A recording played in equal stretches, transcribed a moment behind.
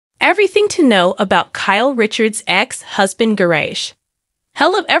everything to know about Kyle Richards' ex-husband Garash.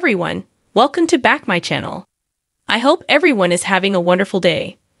 Hello everyone, welcome to back my channel. I hope everyone is having a wonderful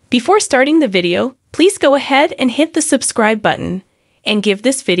day. Before starting the video, please go ahead and hit the subscribe button and give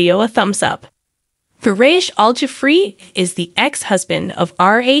this video a thumbs up. Garash Al-Jafri is the ex-husband of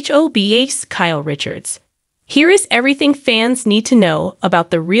Rhobh's Kyle Richards. Here is everything fans need to know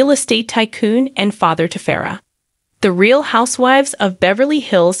about the real estate tycoon and father to Farrah. The Real Housewives of Beverly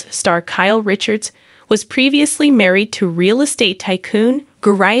Hills star Kyle Richards was previously married to real estate tycoon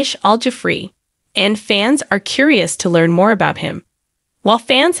Garash Al-Jafri, and fans are curious to learn more about him. While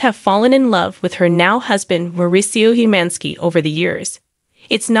fans have fallen in love with her now husband Mauricio Umansky over the years,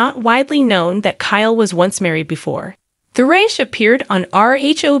 it's not widely known that Kyle was once married before. Garash appeared on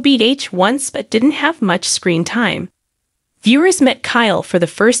Rhobh once but didn't have much screen time. Viewers met Kyle for the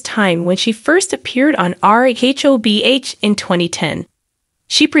first time when she first appeared on Rhobh in 2010.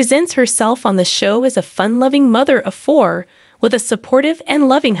 She presents herself on the show as a fun-loving mother of four with a supportive and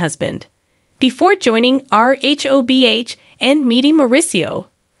loving husband. Before joining Rhobh and meeting Mauricio,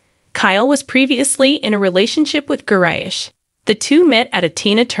 Kyle was previously in a relationship with Garash. The two met at a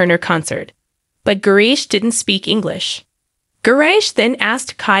Tina Turner concert, but Garash didn't speak English. Garash then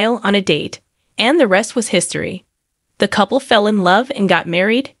asked Kyle on a date, and the rest was history. The couple fell in love and got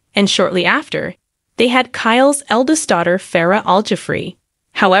married, and shortly after, they had Kyle's eldest daughter, Farrah Al-Jafri.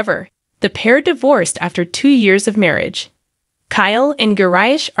 However, the pair divorced after 2 years of marriage. Kyle and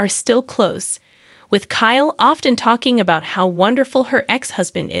Garash are still close, with Kyle often talking about how wonderful her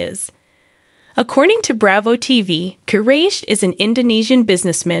ex-husband is. According to Bravo TV, Garash is an Indonesian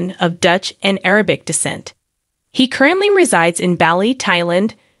businessman of Dutch and Arabic descent. He currently resides in Bali,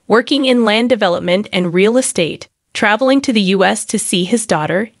 Thailand, working in land development and real estate, traveling to the U.S. to see his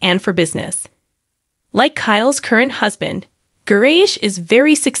daughter and for business. Like Kyle's current husband, Garash is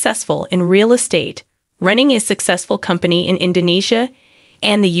very successful in real estate, running a successful company in Indonesia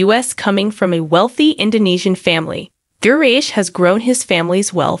and the U.S. Coming from a wealthy Indonesian family, Garash has grown his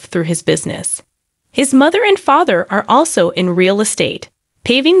family's wealth through his business. His mother and father are also in real estate,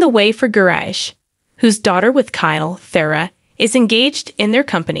 paving the way for Garash, whose daughter with Kyle, Farrah, is engaged in their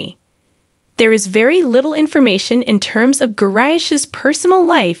company. There is very little information in terms of Garash's personal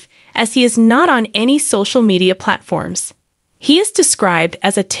life as he is not on any social media platforms. He is described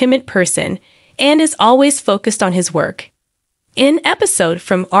as a timid person and is always focused on his work. In an episode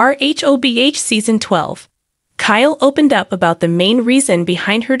from Rhobh Season 12, Kyle opened up about the main reason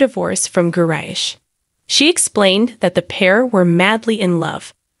behind her divorce from Garash. She explained that the pair were madly in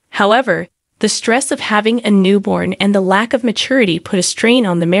love. However, the stress of having a newborn and the lack of maturity put a strain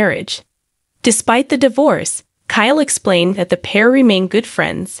on the marriage. Despite the divorce, Kyle explained that the pair remain good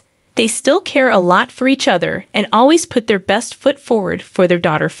friends. They still care a lot for each other and always put their best foot forward for their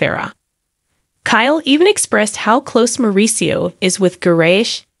daughter Farrah. Kyle even expressed how close Mauricio is with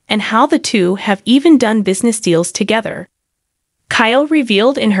Garash and how the two have even done business deals together. Kyle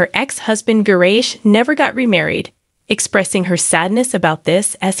revealed in her ex-husband Garash never got remarried, expressing her sadness about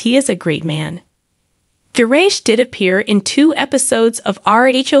this as he is a great man. Garash did appear in 2 episodes of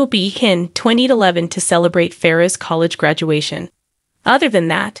Rhobh in 2011 to celebrate Farrah's college graduation. Other than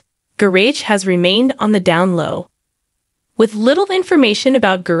that, Garash has remained on the down low. With little information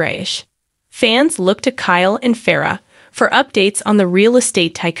about Garash, fans look to Kyle and Farrah for updates on the real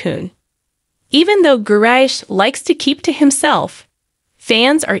estate tycoon. Even though Garash likes to keep to himself,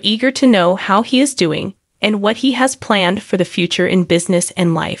 fans are eager to know how he is doing and what he has planned for the future in business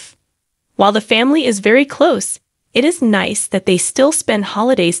and life. While the family is very close, it is nice that they still spend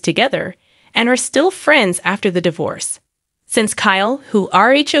holidays together and are still friends after the divorce. Since Kyle, who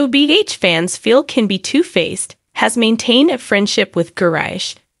Rhobh fans feel can be two-faced, has maintained a friendship with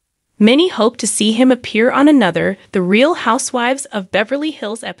Garash, many hope to see him appear on another The Real Housewives of Beverly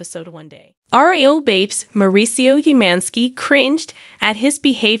Hills episode one day. Rhobh's Mauricio Umansky cringed at his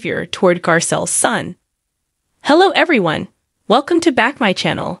behavior toward Garcelle's son. Hello everyone, welcome to back my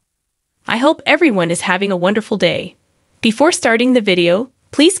channel. I hope everyone is having a wonderful day. Before starting the video,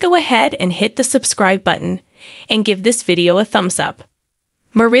 please go ahead and hit the subscribe button and give this video a thumbs up.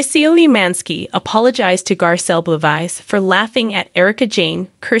 Mauricio Umansky apologized to Garcelle for laughing at Erika Jayne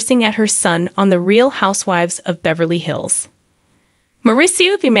cursing at her son on The Real Housewives of Beverly Hills.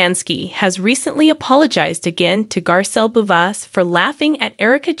 Mauricio Umansky has recently apologized again to Garcelle for laughing at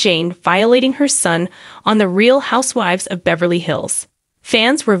Erika Jayne violating her son on The Real Housewives of Beverly Hills.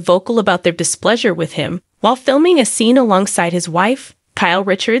 Fans were vocal about their displeasure with him while filming a scene alongside his wife, Kyle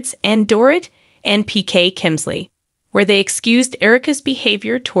Richards, and Dorit and PK Kemsley, where they excused Erika's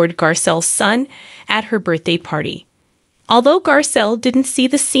behavior toward Garcelle's son at her birthday party. Although Garcelle didn't see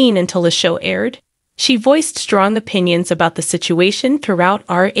the scene until the show aired, she voiced strong opinions about the situation throughout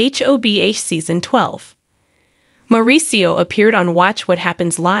Rhobh Season 12. Mauricio appeared on Watch What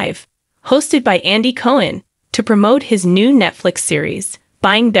Happens Live, hosted by Andy Cohen, to promote his new Netflix series,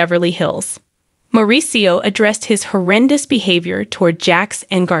 Buying Beverly Hills. Mauricio addressed his horrendous behavior toward Jax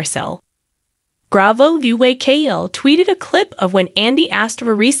and Garcelle. Bravo UAKL tweeted a clip of when Andy asked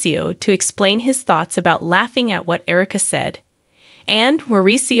Mauricio to explain his thoughts about laughing at what Erica said, and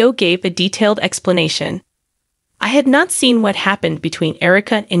Mauricio gave a detailed explanation. I had not seen what happened between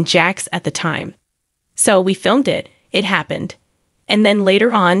Erica and Jax at the time. So we filmed it, it happened. And then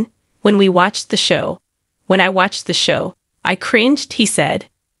later on, when I watched the show, I cringed, he said.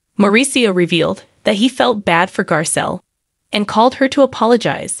 Mauricio revealed that he felt bad for Garcelle and called her to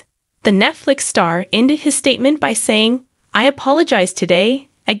apologize. The Netflix star ended his statement by saying, I apologize today,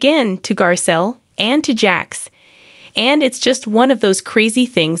 again, to Garcelle and to Jax. And it's just one of those crazy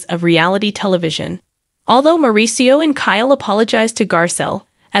things of reality television. Although Mauricio and Kyle apologized to Garcelle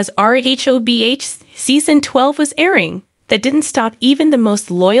as Rhobh Season 12 was airing, that didn't stop even the most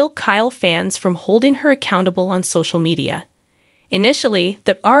loyal Kyle fans from holding her accountable on social media. Initially,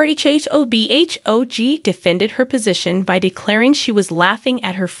 the Rhobh OG defended her position by declaring she was laughing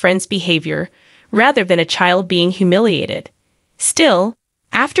at her friend's behavior, rather than a child being humiliated. Still,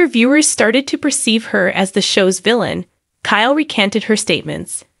 after viewers started to perceive her as the show's villain, Kyle recanted her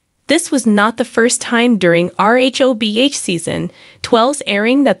statements. This was not the first time during Rhobh Season 12's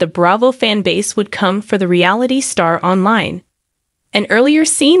airing that the Bravo fanbase would come for the reality star online. An earlier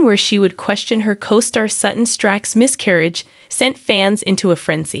scene where she would question her co-star Sutton Stracke's miscarriage sent fans into a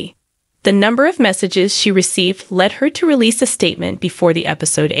frenzy. The number of messages she received led her to release a statement before the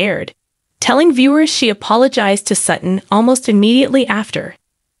episode aired, telling viewers she apologized to Sutton almost immediately after.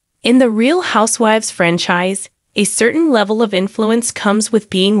 In the Real Housewives franchise, a certain level of influence comes with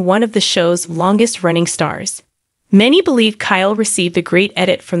being one of the show's longest-running stars. Many believe Kyle received a great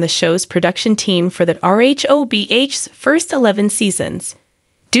edit from the show's production team for the Rhobh's first 11 seasons.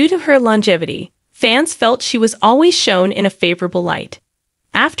 Due to her longevity, fans felt she was always shown in a favorable light.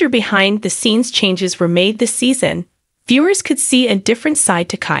 After behind-the-scenes changes were made this season, viewers could see a different side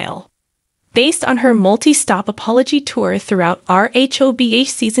to Kyle. Based on her multi-stop apology tour throughout Rhobh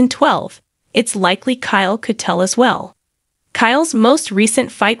Season 12, it's likely Kyle could tell as well. Kyle's most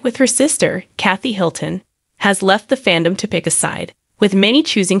recent fight with her sister, Kathy Hilton, has left the fandom to pick a side, with many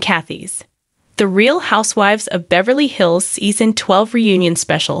choosing Kathy's. The Real Housewives of Beverly Hills Season 12 reunion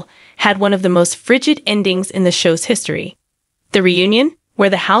special had one of the most frigid endings in the show's history. The reunion, where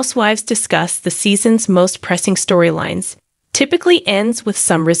the housewives discuss the season's most pressing storylines, typically ends with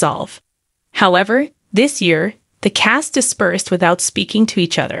some resolve. However, this year, the cast dispersed without speaking to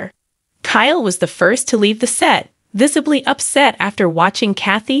each other. Kyle was the first to leave the set, visibly upset after watching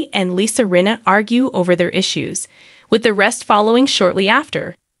Kathy and Lisa Rinna argue over their issues, with the rest following shortly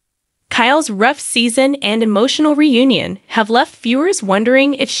after. Kyle's rough season and emotional reunion have left viewers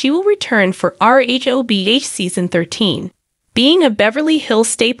wondering if she will return for Rhobh Season 13. Being a Beverly Hills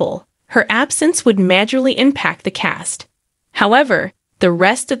staple, her absence would majorly impact the cast. However, the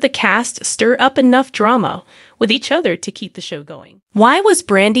rest of the cast stir up enough drama with each other to keep the show going. Why was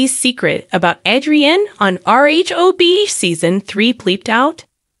Brandi's secret about Adrienne on Rhobh Season 3 bleeped out?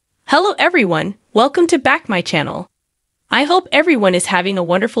 Hello everyone, welcome to back my channel. I hope everyone is having a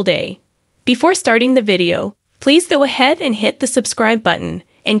wonderful day. Before starting the video, please go ahead and hit the subscribe button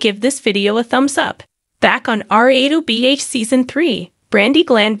and give this video a thumbs up. Back on Rhobh Season 3, Brandi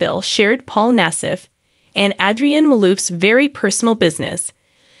Glanville shared Paul Nassif and Adrienne Malouf's very personal business,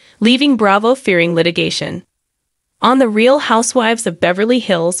 leaving Bravo fearing litigation. On The Real Housewives of Beverly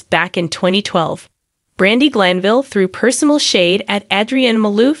Hills back in 2012, Brandi Glanville threw personal shade at Adrienne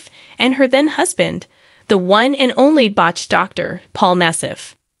Malouf and her then-husband, the one and only botched doctor, Paul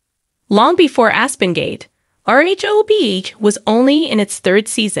Nassif. Long before Aspengate, Rhobh was only in its third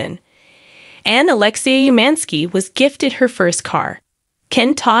season, and Alexia Umansky was gifted her first car.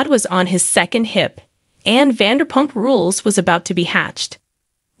 Ken Todd was on his second hip, and Vanderpump Rules was about to be hatched.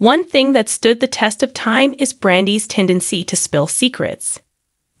 One thing that stood the test of time is Brandi's tendency to spill secrets.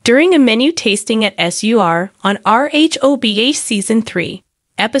 During a menu tasting at SUR on Rhobh Season 3,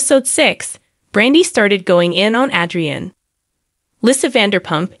 Episode 6, Brandi started going in on Adrienne. Lisa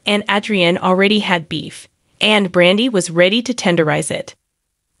Vanderpump and Adrienne already had beef, and Brandi was ready to tenderize it.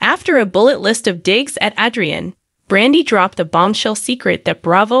 After a bullet list of digs at Adrienne, Brandi dropped a bombshell secret that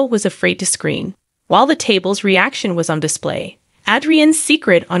Bravo was afraid to screen. While the table's reaction was on display, Adrienne's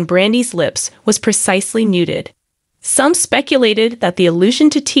secret on Brandi's lips was precisely muted. Some speculated that the allusion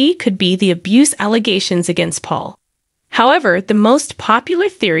to tea could be the abuse allegations against Paul. However, the most popular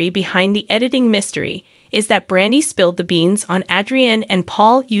theory behind the editing mystery is that Brandi spilled the beans on Adrienne and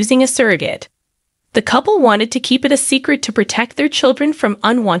Paul using a surrogate. The couple wanted to keep it a secret to protect their children from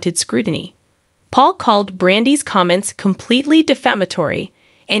unwanted scrutiny. Paul called Brandi's comments completely defamatory,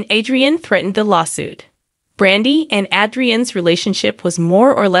 and Adrienne threatened the lawsuit. Brandi and Adrienne's relationship was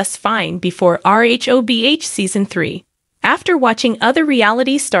more or less fine before Rhobh Season 3. After watching other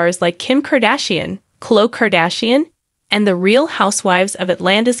reality stars like Kim Kardashian, Khloe Kardashian, and the Real Housewives of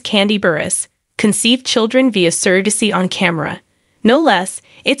Atlanta's Kandi Burruss conceive children via surrogacy on camera, no less,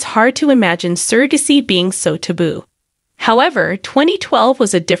 it's hard to imagine surrogacy being so taboo. However, 2012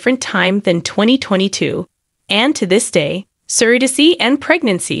 was a different time than 2022, and to this day, surrogacy and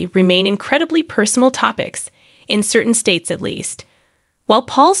pregnancy remain incredibly personal topics, in certain states at least. While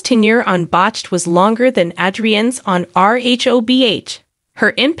Paul's tenure on Botched was longer than Adrienne's on Rhobh,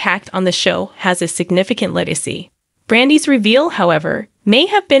 her impact on the show has a significant legacy. Brandi's reveal, however, may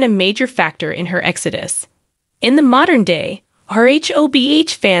have been a major factor in her exodus. In the modern day, Rhobh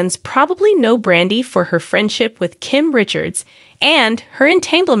fans probably know Brandi for her friendship with Kim Richards and her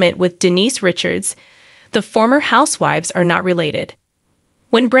entanglement with Denise Richards. The former housewives are not related.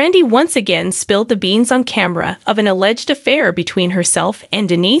 When Brandi once again spilled the beans on camera of an alleged affair between herself and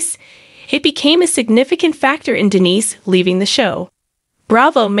Denise, it became a significant factor in Denise leaving the show.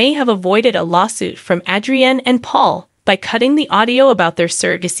 Bravo may have avoided a lawsuit from Adrienne and Paul by cutting the audio about their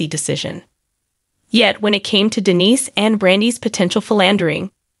surrogacy decision. Yet, when it came to Denise and Brandi's potential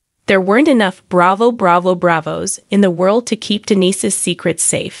philandering, there weren't enough bravos in the world to keep Denise's secrets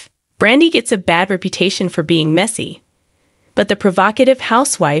safe. Brandi gets a bad reputation for being messy, but the provocative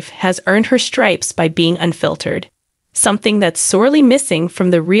housewife has earned her stripes by being unfiltered, something that's sorely missing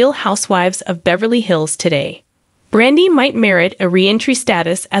from the Real Housewives of Beverly Hills today. Brandi might merit a re-entry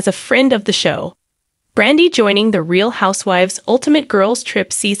status as a friend of the show. Brandi joining the Real Housewives Ultimate Girls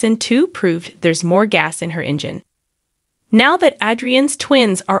Trip Season 2 proved there's more gas in her engine. Now that Adrienne's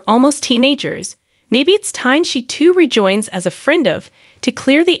twins are almost teenagers, maybe it's time she too rejoins as a friend of, to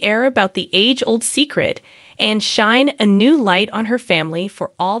clear the air about the age-old secret and shine a new light on her family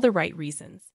for all the right reasons.